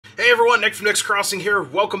Hey everyone, Nick from Nick's Crossing here.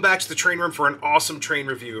 Welcome back to the train room for an awesome train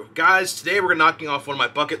review. Guys, today we're knocking off one of my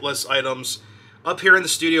bucket list items. Up here in the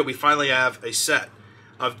studio, we finally have a set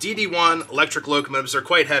of DD1 electric locomotives. They're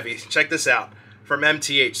quite heavy. Check this out, from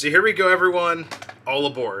MTH. So here we go everyone, all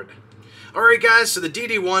aboard. Alright guys, so the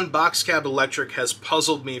DD1 box cab electric has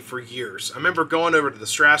puzzled me for years. I remember going over to the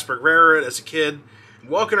Strasburg Railroad as a kid,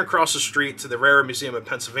 walking across the street to the Railroad Museum of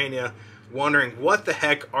Pennsylvania, wondering what the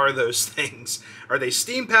heck are those things? Are they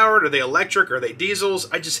steam powered? Are they electric? Are they diesels?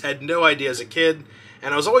 I just had no idea as a kid,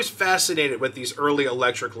 and I was always fascinated with these early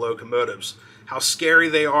electric locomotives. How scary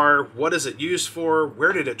they are, what is it used for,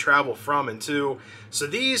 where did it travel from and to. So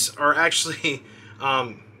these are actually,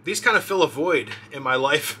 these kind of fill a void in my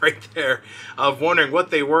life right there of wondering what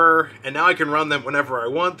they were, and now I can run them whenever I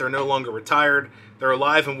want. They're no longer retired. They're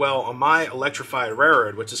alive and well on my electrified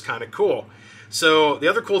railroad, which is kind of cool. So the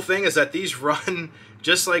other cool thing is that these run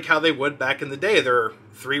just like how they would back in the day. They're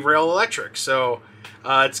 3-rail electric. So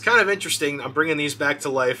it's kind of interesting. I'm bringing these back to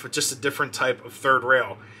life with just a different type of third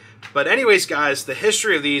rail. But anyways, guys, the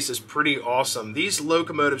history of these is pretty awesome. These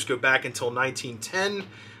locomotives go back until 1910,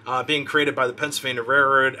 being created by the Pennsylvania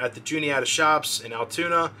Railroad at the Juniata shops in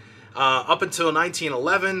Altoona. Up until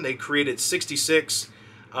 1911, they created 66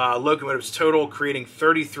 locomotives total, creating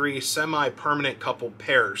 33 semi-permanent coupled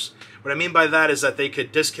pairs. What I mean by that is that they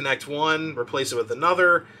could disconnect one, replace it with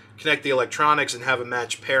another, connect the electronics, and have a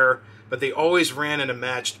matched pair, but they always ran in a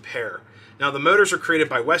matched pair. Now, the motors are created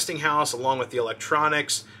by Westinghouse along with the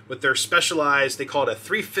electronics with their specialized, they call it a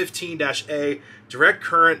 315-A direct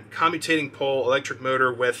current commutating pole electric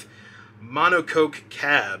motor with monocoque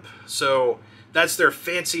cab. So that's their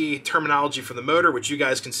fancy terminology for the motor, which you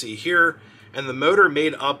guys can see here. And the motor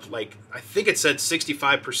made up, like, I think it said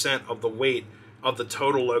 65% of the weight of the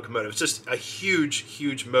total locomotive. It's just a huge,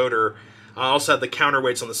 huge motor. Also had the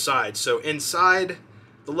counterweights on the side. So inside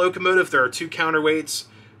the locomotive, there are 2 counterweights,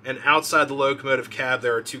 and outside the locomotive cab,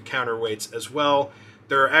 there are 2 counterweights as well.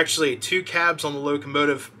 There are actually 2 cabs on the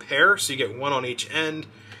locomotive pair, so you get 1 on each end.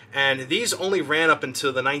 And these only ran up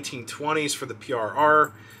until the 1920s for the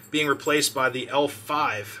PRR, being replaced by the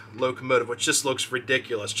L5 locomotive, which just looks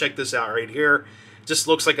ridiculous. Check this out right here. Just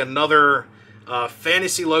looks like another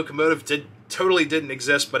fantasy locomotive. Totally didn't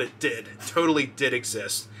exist, but it did. Totally did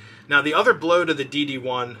exist. Now, the other blow to the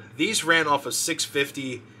DD1, these ran off of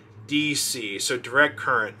 650 DC, so direct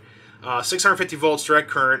current. 650 volts direct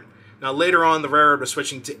current. Now, later on, the railroad was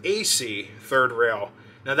switching to AC, third rail.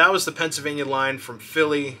 Now, that was the Pennsylvania line from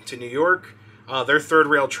Philly to New York. Their third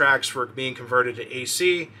rail tracks were being converted to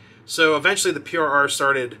AC. So eventually the PRR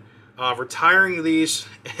started retiring these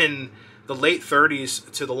in the late 30s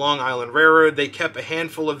to the Long Island Railroad. They kept a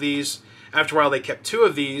handful of these. After a while they kept 2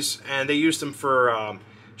 of these, and they used them for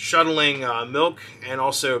shuttling milk and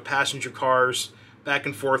also passenger cars back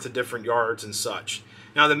and forth to different yards and such.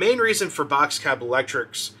 Now, the main reason for box cab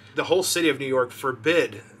electrics, the whole city of New York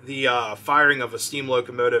forbid the firing of a steam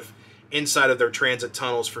locomotive inside of their transit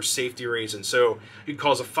tunnels for safety reasons. So you could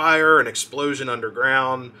cause a fire, an explosion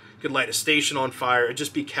underground, could light a station on fire, it'd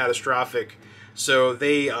just be catastrophic. So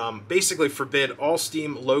they basically forbid all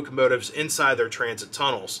steam locomotives inside their transit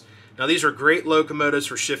tunnels. Now, these are great locomotives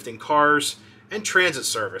for shifting cars and transit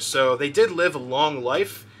service. So they did live a long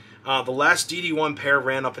life. The last DD1 pair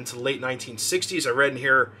ran up into the late 1960s. I read in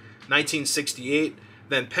here 1968.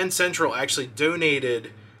 Then Penn Central actually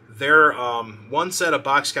donated their one set of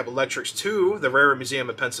box cab electrics to the Railroad Museum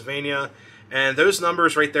of Pennsylvania, and those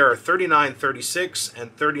numbers right there are 3936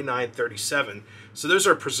 and 3937. So those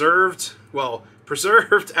are preserved, well,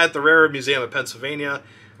 preserved at the Railroad Museum of Pennsylvania.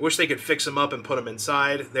 I wish they could fix them up and put them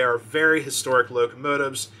inside. They are very historic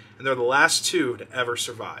locomotives, and they're the last 2 to ever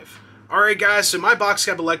survive. Alright guys, so my box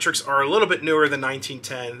cab electrics are a little bit newer than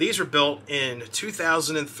 1910. These were built in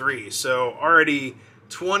 2003, so already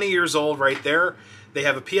 20 years old right there. They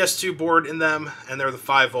have a PS2 board in them, and they're the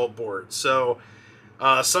 5-volt board. So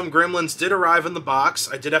some gremlins did arrive in the box.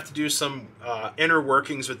 I did have to do some inner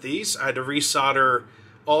workings with these. I had to resolder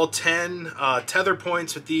all 10 tether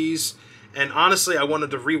points with these, and honestly, I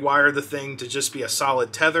wanted to rewire the thing to just be a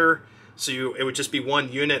solid tether, so it would just be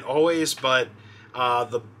one unit always. But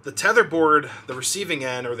the tether board, the receiving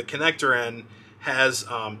end or the connector end, has 2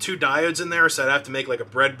 diodes in there, so I'd have to make like a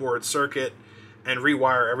breadboard circuit and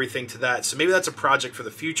rewire everything to that. So maybe that's a project for the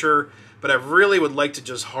future, but I really would like to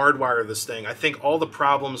just hardwire this thing. I think all the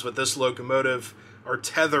problems with this locomotive are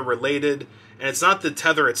tether related, and it's not the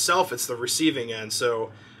tether itself, it's the receiving end,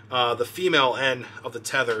 so the female end of the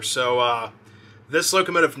tether. So this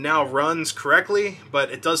locomotive now runs correctly, but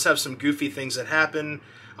it does have some goofy things that happen.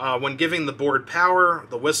 When giving the board power,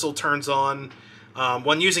 the whistle turns on.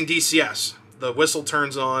 When using DCS, the whistle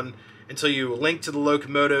turns on until you link to the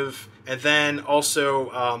locomotive, and then also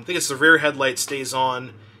I think it's the rear headlight stays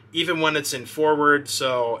on even when it's in forward,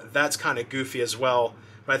 so that's kind of goofy as well.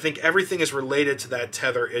 But I think everything is related to that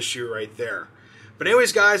tether issue right there. But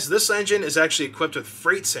anyways, guys, this engine is actually equipped with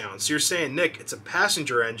freight sound. So you're saying, Nick, it's a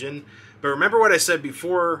passenger engine. But remember what I said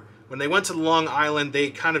before, when they went to Long Island,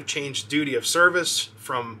 they kind of changed duty of service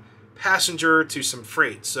from passenger to some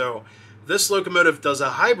freight. So this locomotive does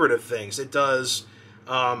a hybrid of things. It does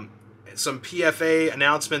some PFA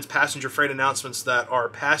announcements, passenger freight announcements that are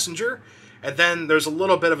passenger. And then there's a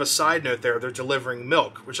little bit of a side note there. They're delivering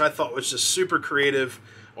milk, which I thought was just super creative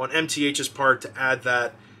on MTH's part to add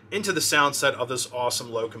that into the sound set of this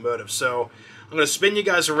awesome locomotive. So I'm going to spin you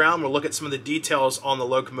guys around. We'll look at some of the details on the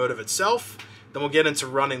locomotive itself. Then we'll get into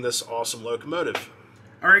running this awesome locomotive.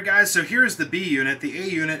 Alright guys, so here's the B unit. The A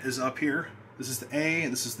unit is up here. This is the A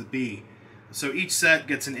and this is the B. So each set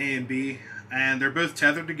gets an A and B, and they're both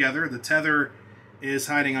tethered together. The tether is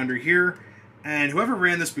hiding under here. And whoever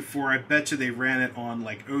ran this before, I bet you they ran it on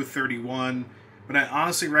like 031. But I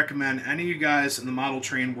honestly recommend any of you guys in the model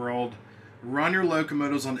train world run your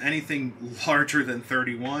locomotives on anything larger than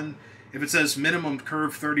 31. If it says minimum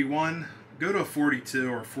curve 31, go to a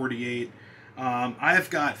 42 or 48. I've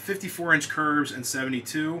got 54-inch curves and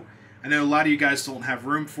 72. I know a lot of you guys don't have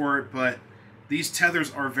room for it, but these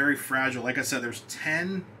tethers are very fragile. Like I said, there's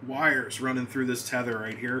 10 wires running through this tether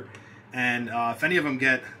right here. And if any of them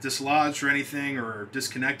get dislodged or anything or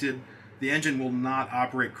disconnected, the engine will not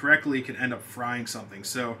operate correctly. It can end up frying something.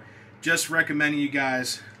 So just recommending you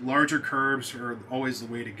guys, larger curves are always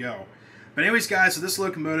the way to go. But anyways, guys, so this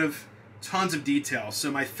locomotive, tons of detail.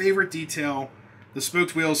 So my favorite detail, the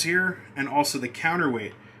spoked wheels here, and also the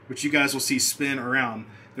counterweight, which you guys will see spin around.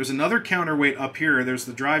 There's another counterweight up here. There's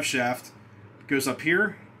the drive shaft. It goes up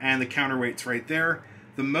here, and the counterweight's right there.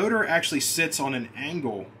 The motor actually sits on an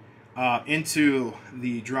angle into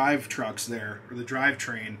the drive trucks there, or the drive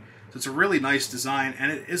train. So it's a really nice design,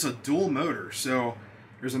 and it is a dual motor. So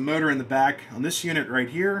there's a motor in the back on this unit right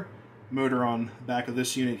here, motor on the back of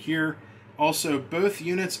this unit here. Also, both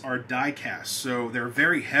units are die cast, so they're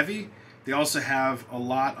very heavy. They also have a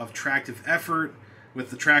lot of tractive effort with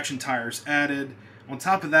the traction tires added. On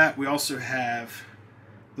top of that, we also have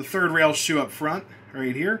the third rail shoe up front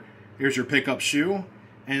right here. Here's your pickup shoe.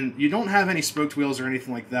 And you don't have any spoked wheels or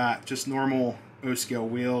anything like that, just normal O-scale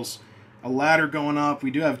wheels. A ladder going up.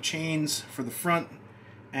 We do have chains for the front.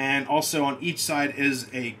 And also on each side is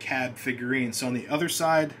a cab figurine. So on the other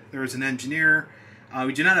side, there is an engineer.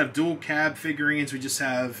 We do not have dual cab figurines. We just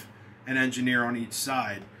have an engineer on each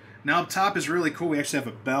side. Now up top is really cool. We actually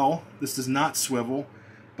have a bell. This does not swivel,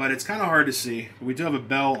 but it's kind of hard to see. But we do have a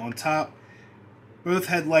bell on top. Both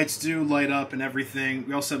headlights do light up and everything.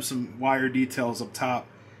 We also have some wire details up top,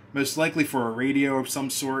 most likely for a radio of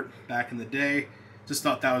some sort back in the day. Just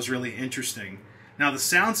thought that was really interesting. Now the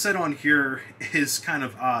sound set on here is kind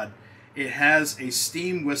of odd. It has a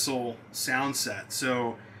steam whistle sound set.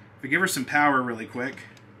 So if we give her some power really quick,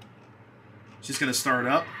 she's going to start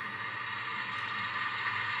up.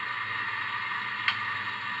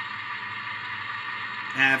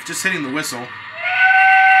 And if just hitting the whistle,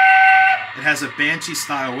 it has a Banshee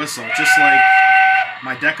style whistle, just like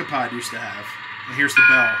my Decapod used to have. And here's the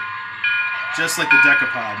bell, just like the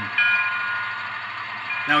Decapod.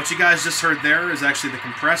 Now what you guys just heard there is actually the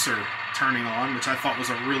compressor turning on, which I thought was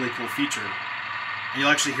a really cool feature. And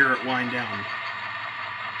you'll actually hear it wind down.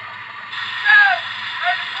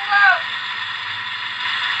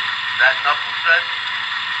 That knuckle set?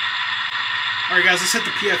 Alright guys, let's hit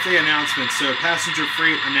the PFA announcement. So passenger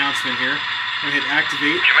freight announcement here. I'm going to hit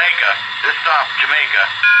activate. Jamaica. This stop, Jamaica.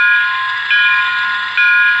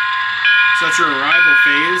 So that's your arrival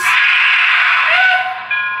phase.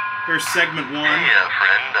 Here's segment 1. Hey,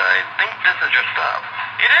 friend, I think this is your stop.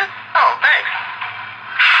 It is? Oh, thanks.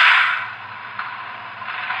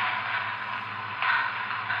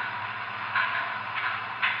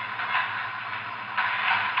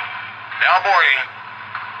 Now boarding.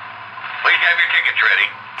 Please have your tickets ready.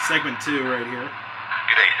 Segment 2 right here.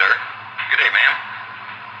 Good day, sir. Good day, ma'am.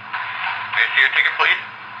 May I see your ticket, please?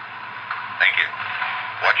 Thank you.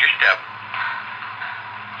 Watch your step.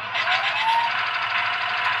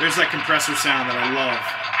 There's that compressor sound that I love.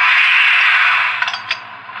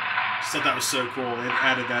 Just thought that was so cool. They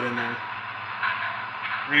added that in there.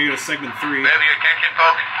 We're going to go to segment 3. May I have your attention,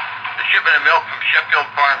 folks? The shipment of milk from Sheffield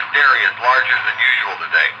Farms Dairy is larger than usual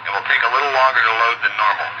today, and will take a little longer to load than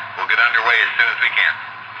normal. We'll get underway as soon as we can.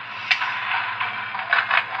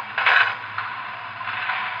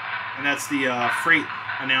 And that's the freight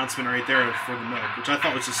announcement right there for the milk, which I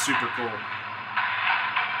thought was just super cool.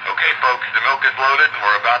 Okay, folks, the milk is loaded and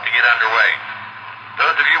we're about to get underway.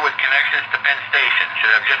 Those of you with connections to Penn Station should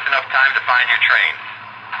have just enough time to find your trains.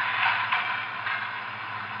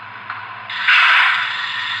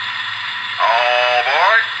 All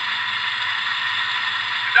aboard.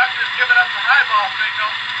 Conductor's giving us a highball signal.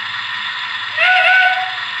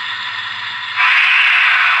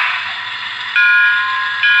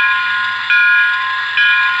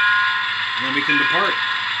 And then we can depart.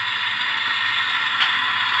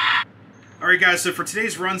 Alright guys, so for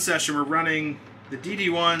today's run session, we're running the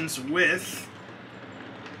DD1s with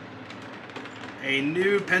a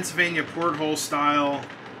new Pennsylvania porthole style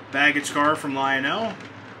baggage car from Lionel,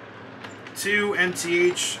 2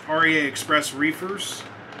 MTH REA Express reefers,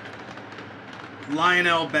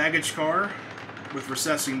 Lionel baggage car with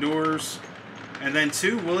recessing doors, and then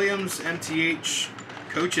 2 Williams MTH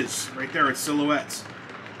coaches right there with silhouettes.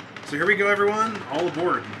 So here we go, everyone, all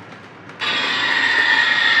aboard.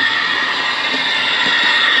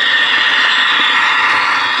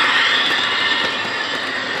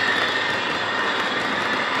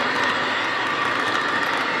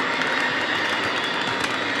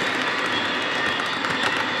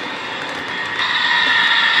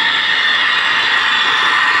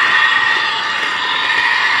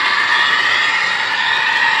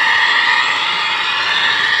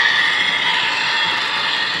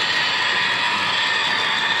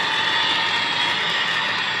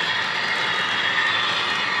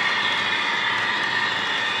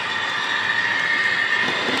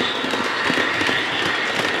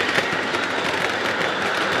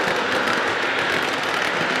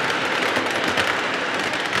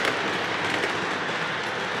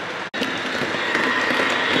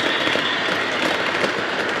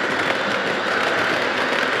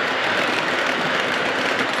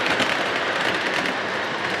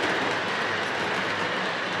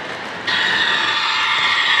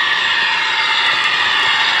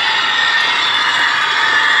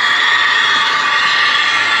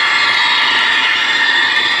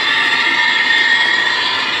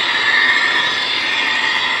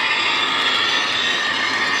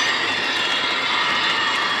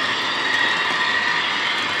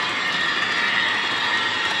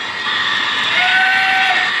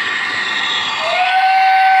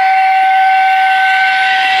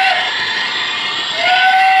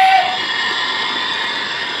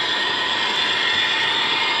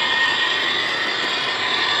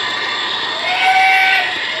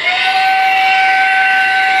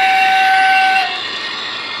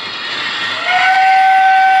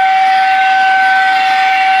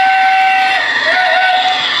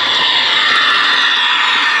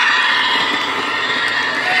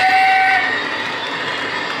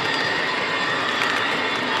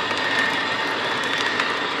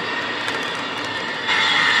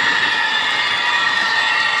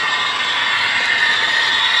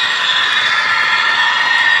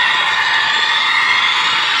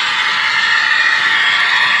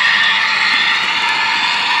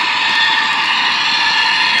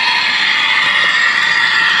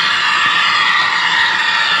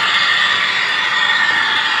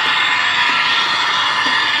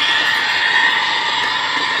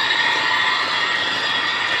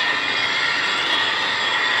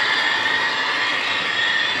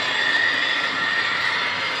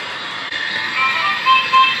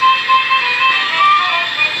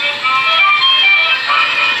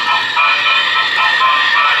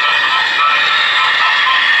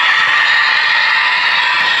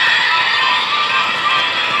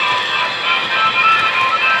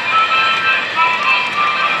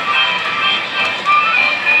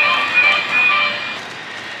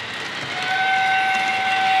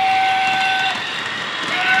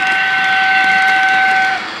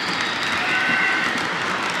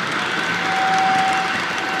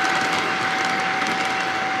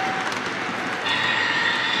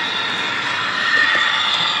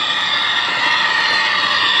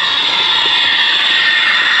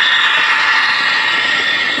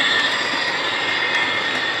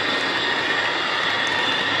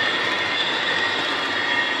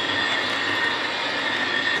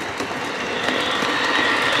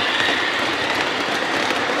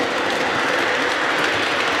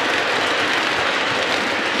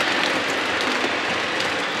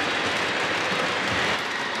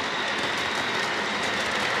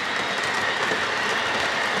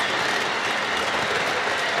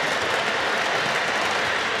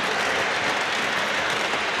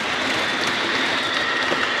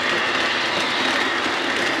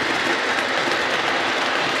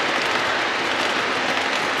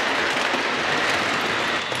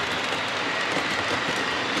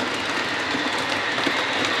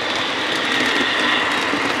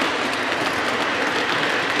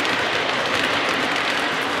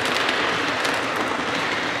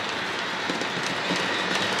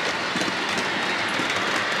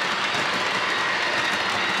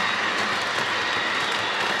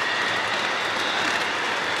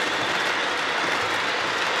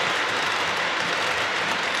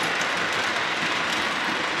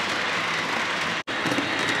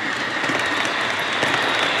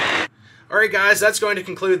 Alright guys, that's going to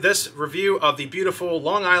conclude this review of the beautiful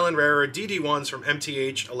Long Island Railroad DD1s from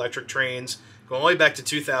MTH electric trains, going all the way back to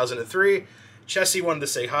 2003. Chessie wanted to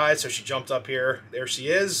say hi, so she jumped up here. There she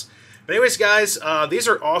is. But anyways guys, these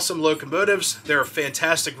are awesome locomotives. They're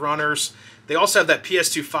fantastic runners. They also have that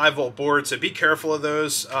PS2 5-volt board, so be careful of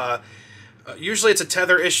those. Usually it's a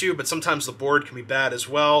tether issue, but sometimes the board can be bad as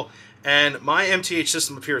well. And my MTH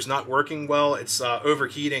system up here is not working well. It's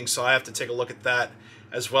overheating, so I have to take a look at that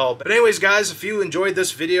as well. But anyways guys, if you enjoyed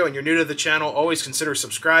this video and you're new to the channel, always consider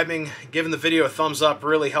subscribing. Giving the video a thumbs up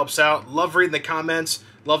really helps out. Love reading the comments.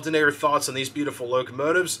 Love to know your thoughts on these beautiful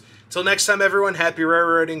locomotives. Till next time everyone, happy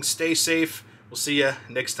railroading, stay safe. We'll see you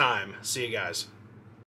next time. See you guys.